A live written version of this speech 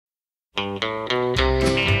Well,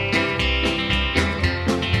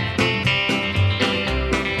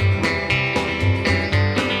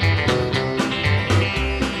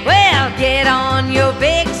 get on your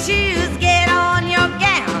big shoes, get on your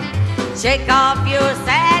gown, shake off your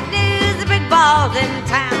sad news. The big balls in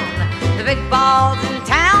town, the big balls in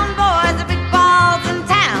town, boys, the big balls in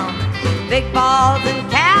town, big balls in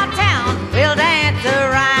Cowtown, we'll dance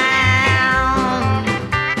around.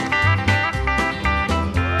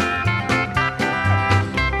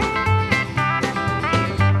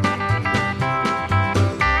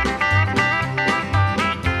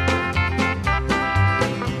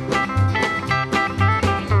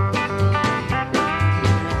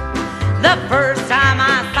 The first time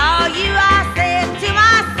I saw you, I said to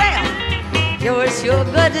myself, you're sure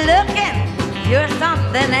good looking, you're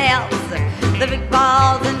something else. The big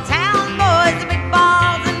balls in town, boys, the big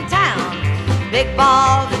balls in town, big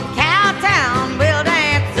balls in Cowtown, we'll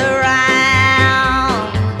dance around.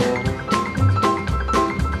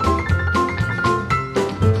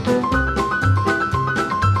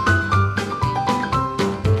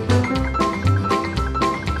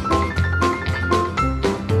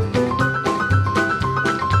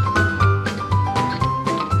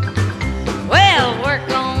 Well, work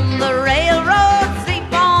on the railroad,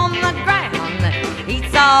 sleep on the ground, eat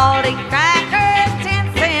salty crackers,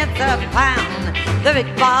 10 cents a pound. The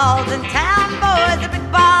big balls in town, boys, the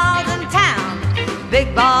big balls in town,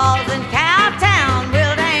 big balls in Cowtown,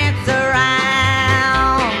 we'll dance around.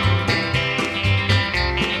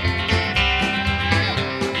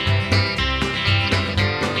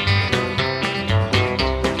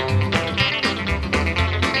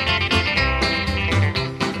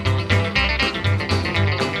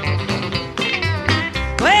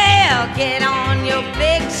 Well, get on your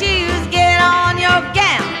big shoes, get on your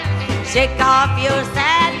gown, shake off your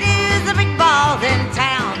sad news. The big balls in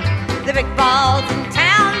town, the big balls